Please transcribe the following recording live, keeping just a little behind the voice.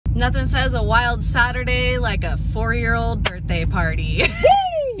Nothing says a wild Saturday like a 4-year-old birthday party.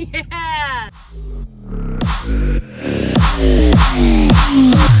 Woo! Yeah!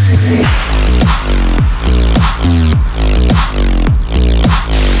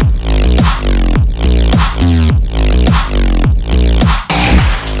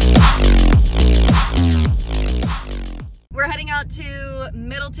 We're heading out to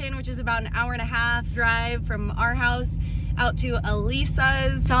Middleton, which is about an hour-and-a-half drive from our house, out to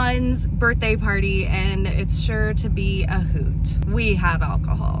Elisa's son's birthday party, and it's sure to be a hoot. We have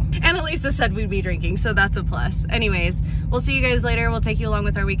alcohol. And Elisa said we'd be drinking, so that's a plus. Anyways, we'll see you guys later. We'll take you along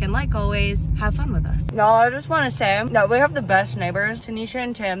with our weekend like always. Have fun with us. No, I just want to say that we have the best neighbors. Tanisha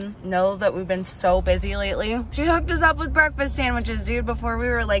and Tim know that we've been so busy lately. She hooked us up with breakfast sandwiches, dude, before we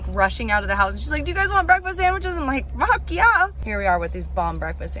were like rushing out of the house. And she's like, do you guys want breakfast sandwiches? I'm like, fuck yeah. Here we are with these bomb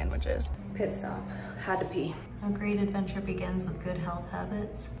breakfast sandwiches. Pit stop. Had to pee. A great adventure begins with good health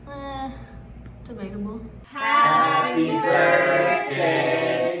habits. Debatable. Happy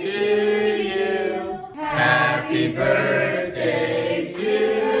birthday to you. Happy birthday to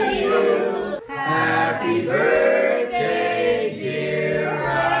you. Happy birthday, dear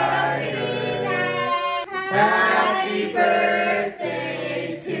Ryder. Happy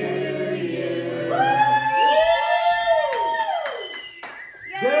birthday to you.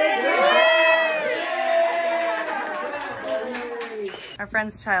 Our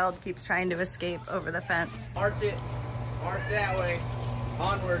friend's child keeps trying to escape over the fence. March it. March that way.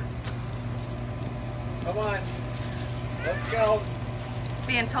 Onward. Come on. Let's go.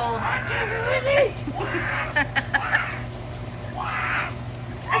 Being told.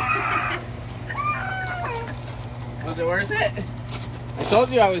 Was it worth it? I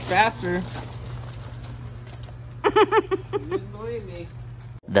told you I was faster. You didn't believe me.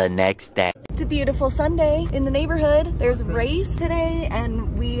 The next day. It's a beautiful Sunday in the neighborhood. There's a race today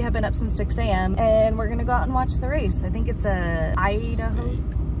and we have been up since 6 a.m. and we're gonna go out and watch the race. I think it's a Idaho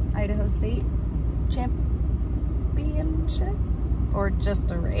State Championship or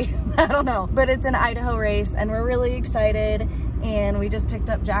just a race. I don't know, but it's an Idaho race and we're really excited, and we just picked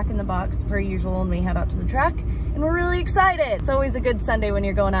up Jack in the Box per usual and we head out to the track and we're really excited. It's always a good Sunday when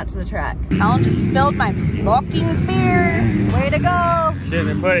you're going out to the track. Talon just spilled my fucking beer. Way to go. Shouldn't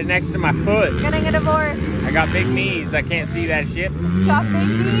have put it next to my foot. Getting a divorce. I got big knees. I can't see that shit. You got big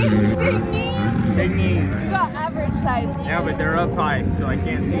knees? Big knees? Big knees. You got average size knees. Yeah, but they're up high, so I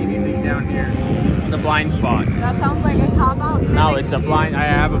can't see anything down here. It's a blind spot. That sounds like a cop-out. No, it's a blind, I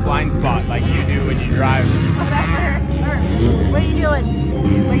have a blind spot like you do when you drive. Whatever. What are you doing?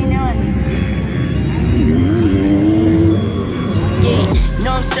 What are you doing?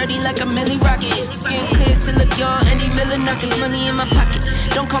 No, I'm sturdy like a Millie Rocket. Skin clear, still look young, Andy Miller knuckles. Money in my pocket.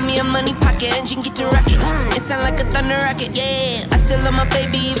 Don't call me a money pocket. Engine get to rocket. It sound like a thunder rocket, yeah. I still love my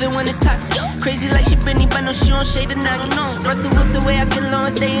baby even when it's toxic. Crazy like she Britney, but no, she don't shade the noggin. Russell Wilson way I get low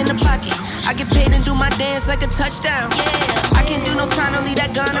and stay in the pocket. I get paid and do my dance like a touchdown. Yeah, I can't do no time, don't leave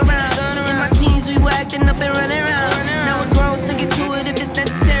that gun around. In my teens, we were acting up and running around. Now we're grown, sticking to it if it's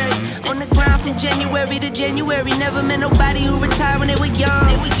necessary. On the ground from January to January. Never met nobody who retired when they were young.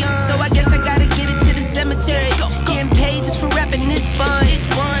 So I guess I gotta get it to the cemetery. Getting paid just for rapping is fun.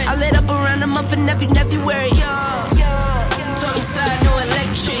 I lit up around a month in every February. Talk inside, no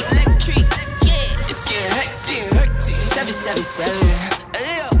electric. Yeah, it's getting hectic. 777.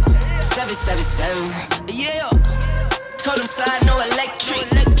 777. Yeah. Told him slide, no electric.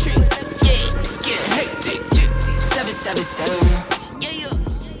 Yeah, it's getting hectic. 777.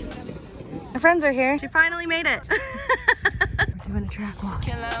 My friends are here. She finally made it. We're doing a track walk.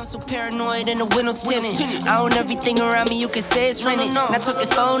 I'm so paranoid and the windows tinted. I own everything around me, you can say it's rented. Not talking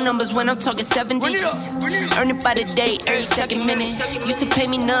phone numbers when I'm talking 7 digits. Earn it by the day, every second minute. Used to pay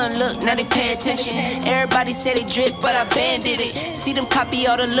me none, look, now they pay attention. Everybody say they drip, but I banded it. See them copy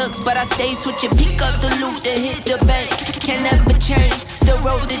all the looks, but I stay switching. Pick up the loot, then hit the bank. Can't never change, still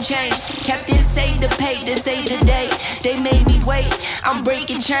wrote the change. Captain say the pay, this ain't the day. They made me wait, I'm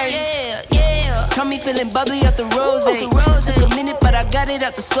breaking chains. Yeah. Tell me feeling bubbly out the rose. Took a minute, but I got it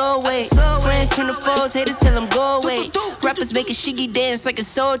out the slow way. Friends turn to foes, haters tell them go away. Rappers making shiggy dance like a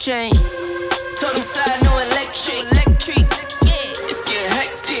soul train. Told them slide, no electric. Yeah, it's getting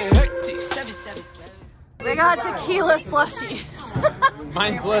hectic. 777. We got tequila slushies.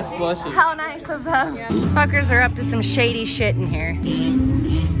 Mine's less slushy. How nice of them. These fuckers are up to some shady shit in here.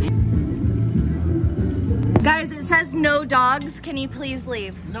 Guys, it says no dogs. Can you please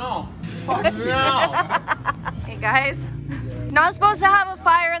leave? No. Fuck no. Hey guys. Not supposed to have a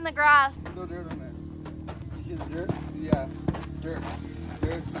fire in the grass. No dirt on that. You see the dirt? Yeah. Dirt.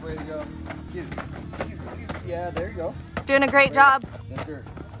 Dirt's the way to go. Get it. Yeah, there you go. Doing a great job. That dirt.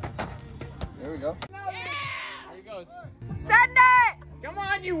 There we go. There he goes. Send it! Come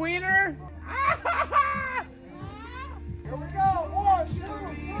on, you wiener! Here we go. 1, 2, 3,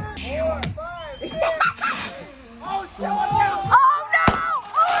 4, 5, 6. Oh, shit! Oh no!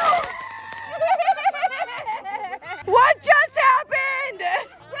 Oh shit! What just happened?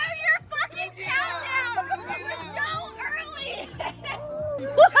 Where your fucking countdown? It was so early!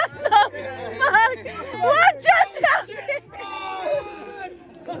 What the fuck? What just happened?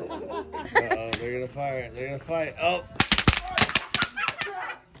 Uh-oh, they're gonna fire. They're gonna fight. Oh!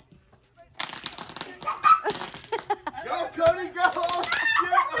 Go, Cody, go! Oh,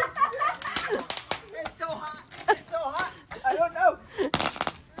 shit. It's so hot. It's so hot. I don't know.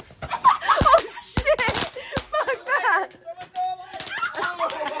 Oh shit! Fuck that!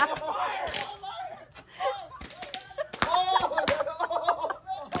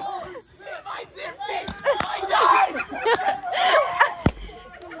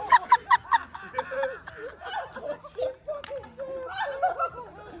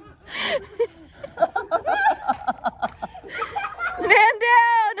 Man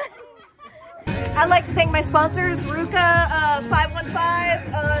down! I'd like to thank my sponsors, Ruka,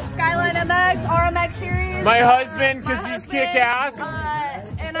 515, Skyline MX, RMX series. My husband, because he's kick-ass.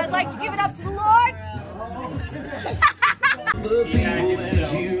 And I'd like to give it up to the Lord.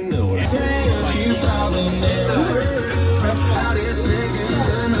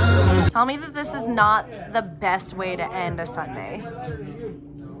 Tell me that this is not the best way to end a Sunday.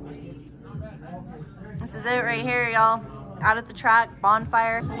 This is it right here, y'all. Out at the track,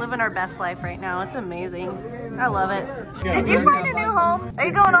 bonfire. We're living our best life right now. It's amazing. I love it. Did you find a new home? Are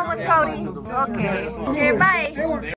you going on with Cody? Okay. Okay, bye.